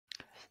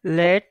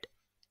Let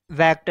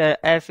vector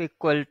f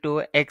equal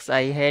to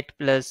xi hat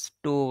plus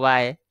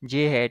 2y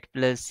j hat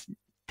plus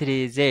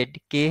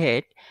 3z k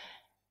hat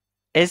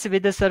s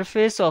with the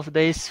surface of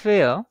the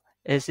sphere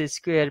s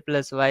square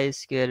plus y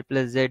square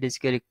plus z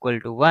square equal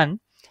to 1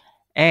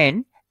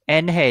 and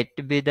n hat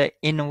with the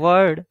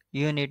inward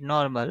unit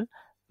normal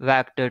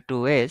vector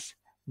to s,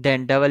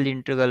 then double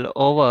integral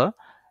over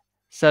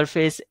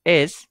surface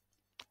s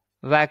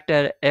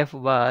vector f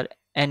bar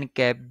n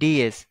cap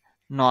ds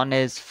known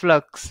as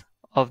flux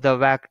of the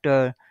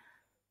vector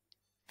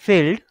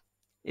field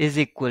is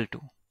equal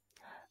to.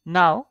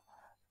 Now,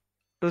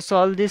 to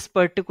solve this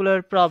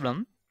particular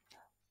problem,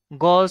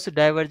 Gauss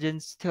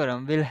divergence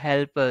theorem will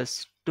help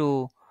us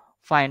to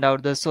find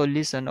out the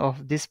solution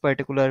of this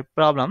particular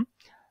problem,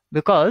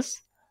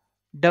 because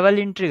double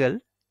integral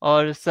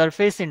or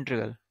surface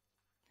integral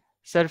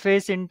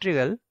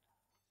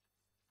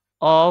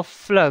of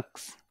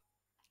flux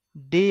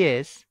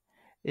ds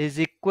is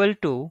equal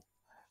to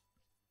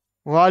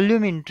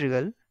volume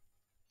integral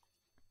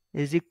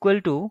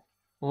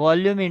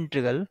volume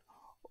integral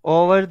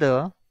over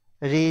the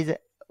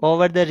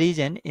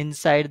region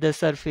inside the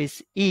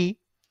surface E,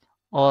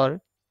 or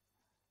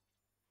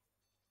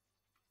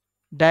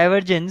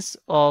divergence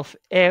of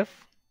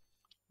f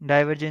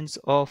divergence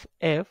of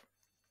f.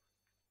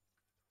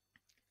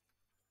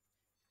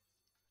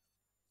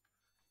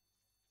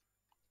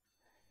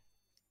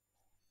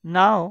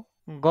 Now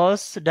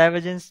Gauss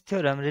divergence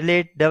theorem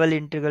relate double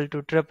integral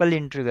to triple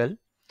integral.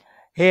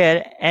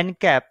 Here n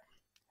cap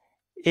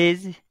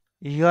is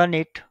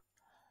unit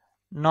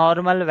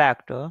normal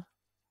vector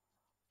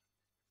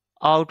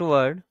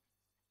outward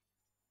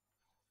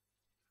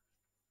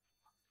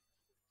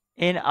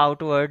in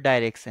outward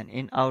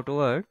direction,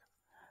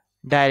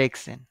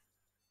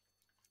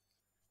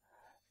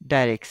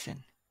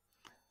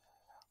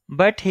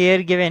 but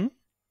here given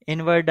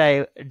inward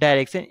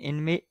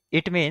direction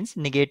it means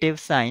negative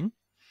sign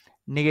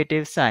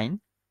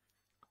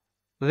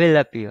will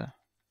appear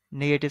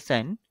negative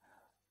sign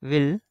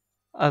will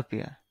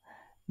appear.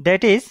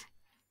 That is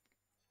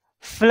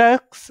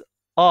flux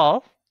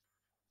of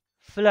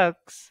a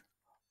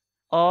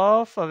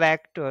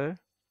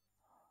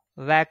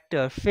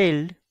vector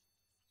field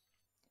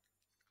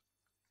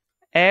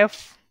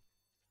f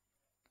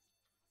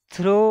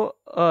through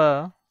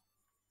a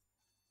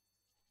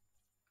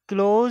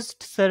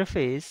closed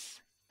surface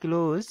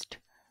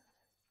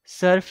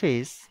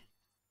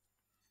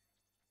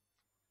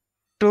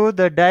to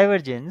the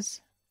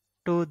divergence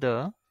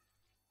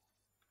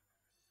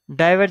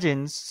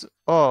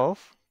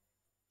of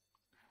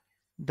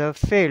the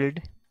field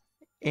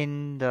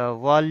in the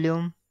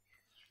volume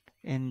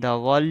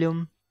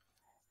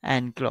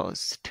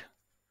enclosed,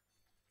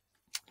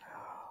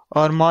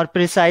 or more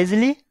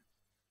precisely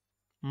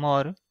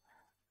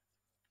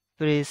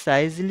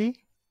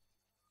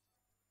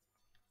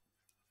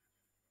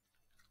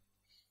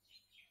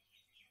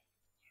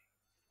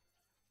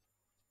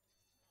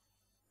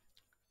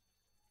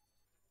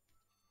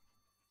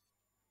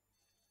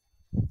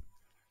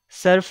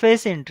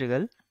surface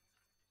integral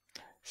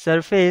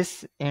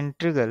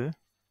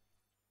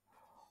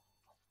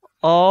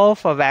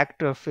of a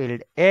vector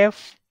field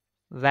f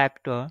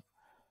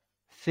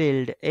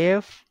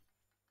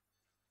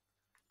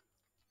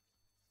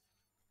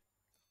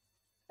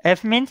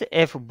f means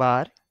f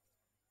bar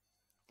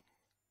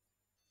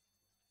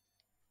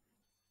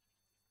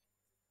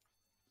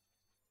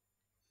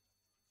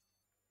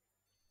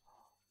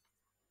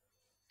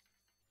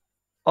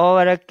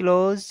over a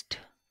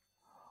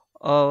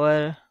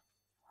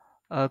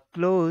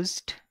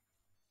closed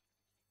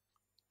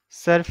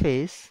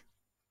surface,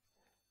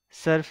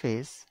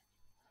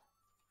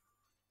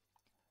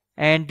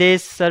 and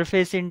this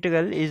surface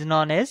integral is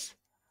known as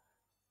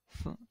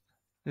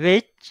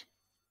which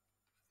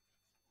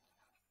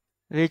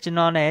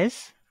known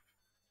as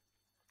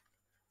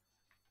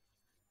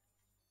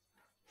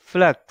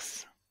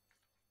flux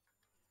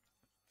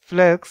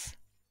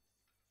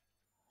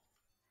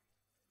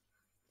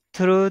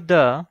through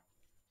the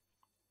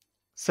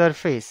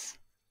surface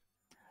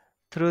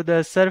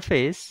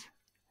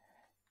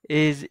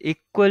is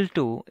equal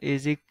to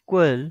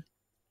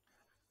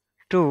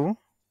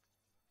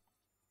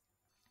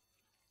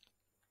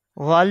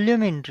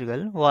volume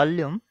integral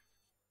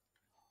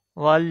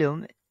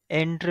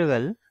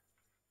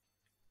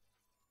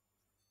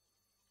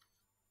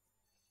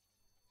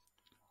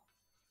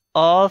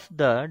of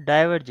the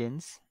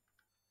divergence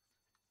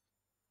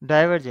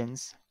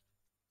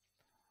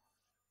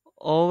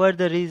over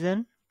the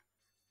region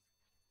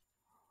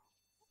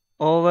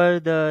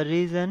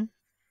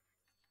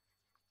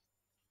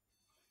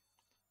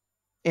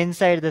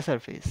inside the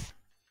surface.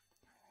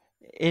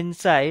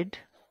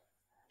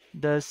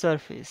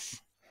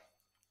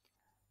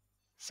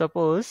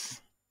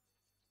 Suppose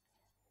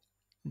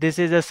this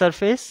is a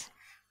surface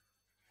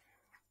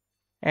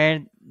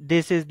and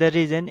this is the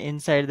region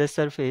inside the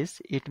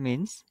surface. It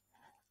means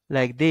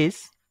like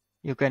this,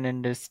 you can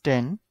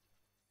understand.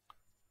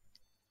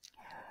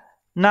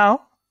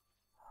 Now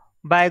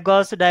by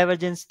Gauss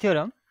divergence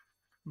theorem,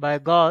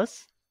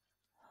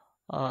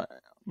 uh,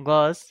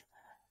 Gauss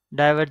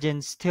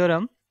divergence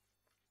theorem,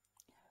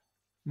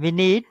 we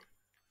need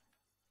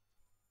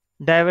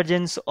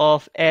divergence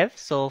of f.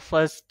 So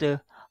first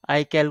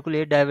I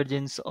calculate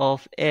divergence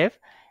of f.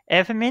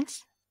 F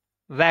means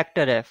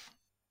vector f.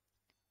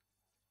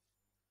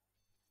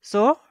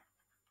 So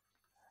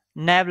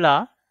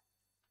nabla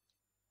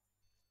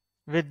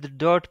with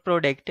dot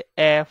product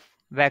f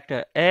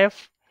vector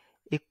f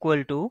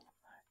equal to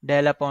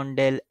del upon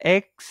del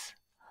x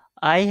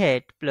I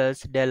hat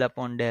plus del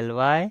upon del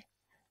y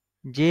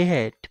j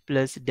hat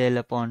plus del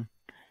upon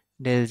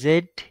del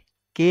z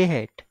k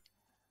hat,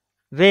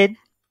 with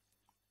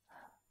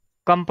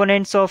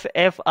components of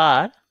f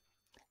are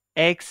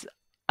x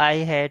I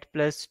hat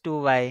plus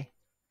 2y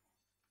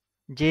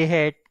j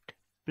hat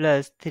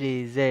plus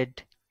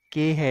 3z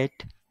k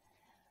hat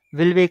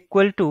will be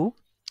equal to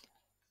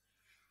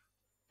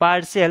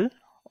partial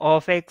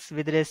of x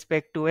with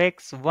respect to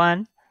x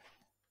 1,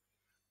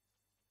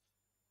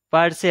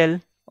 partial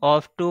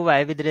of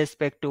 2y with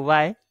respect to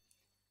y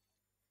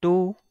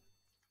 2,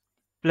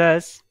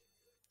 plus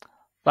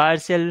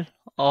partial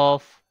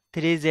of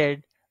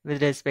 3z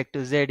with respect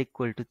to z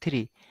equal to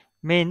 3,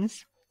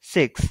 means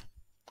 6.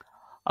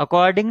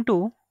 According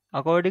to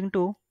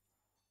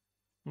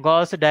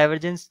Gauss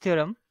divergence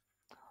theorem,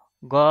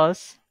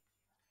 Gauss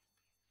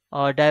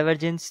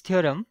divergence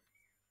theorem,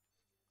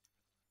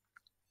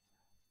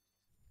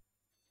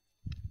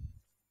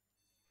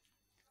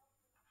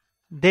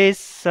 this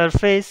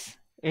surface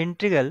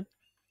integral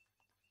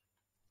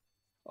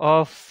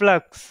of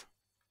flux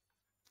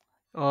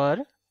or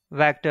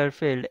vector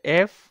field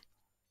f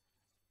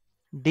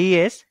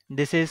ds,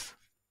 this is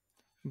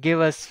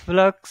give us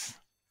flux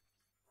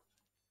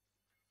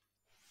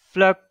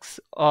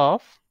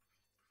of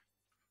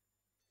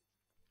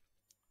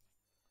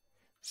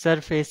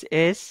surface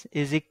S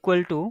is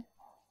equal to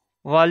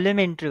volume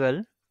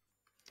integral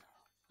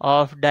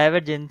of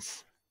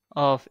divergence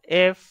of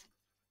f.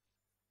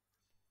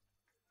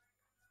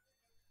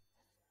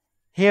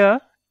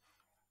 Here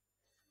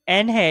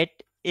n hat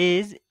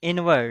is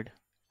inward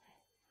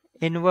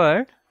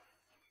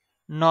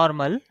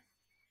normal,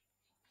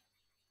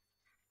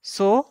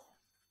 so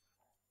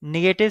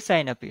negative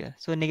sign appear.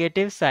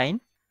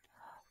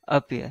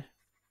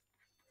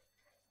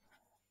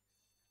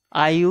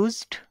 I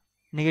used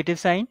negative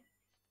sign,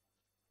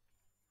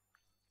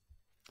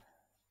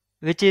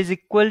 which is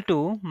equal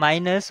to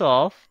minus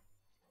of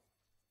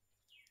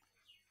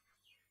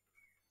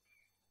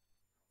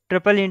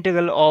triple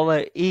integral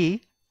over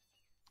E,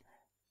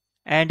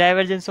 and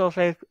divergence of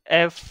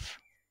f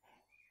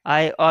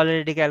I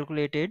already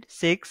calculated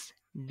 6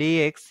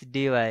 dx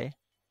dy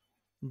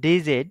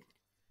dz,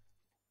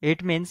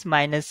 it means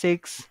minus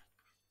 6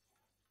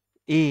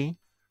 E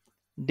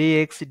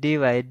dx dy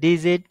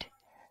dz,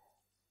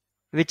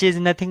 which is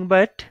nothing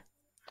but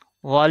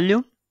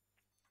volume.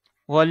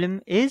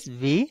 Volume is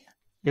V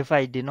if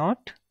I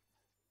denote,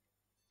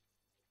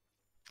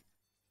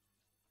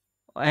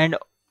 and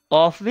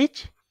of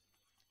which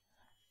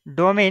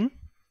domain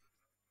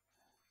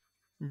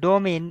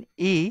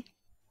E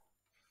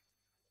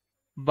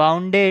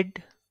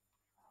bounded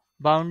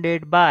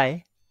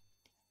by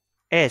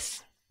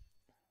S,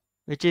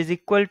 which is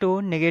equal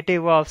to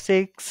negative of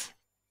 6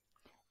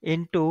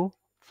 into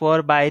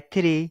 4 by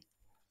 3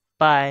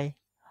 pi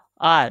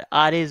r.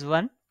 R is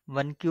 1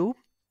 cube,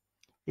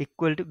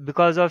 equal to,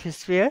 because of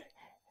sphere,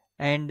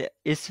 and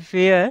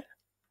sphere,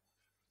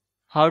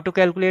 how to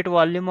calculate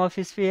volume of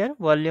sphere?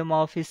 Volume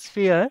of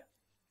sphere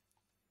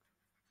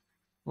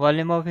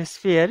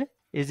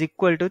is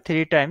equal to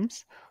 3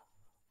 times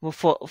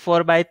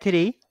 4 by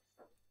 3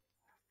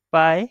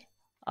 pi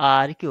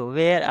r cube,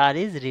 where r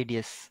is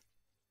radius.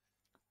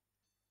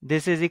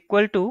 This is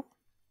equal to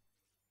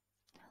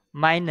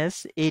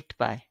minus 8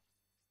 pi.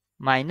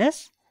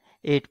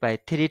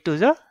 3 to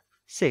the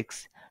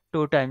 6,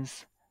 2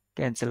 times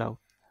cancel out.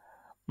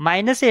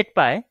 Minus 8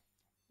 pi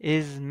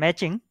is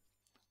matching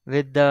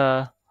with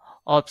the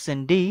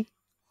option D,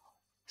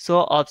 so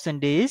option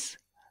D is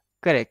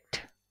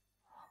correct.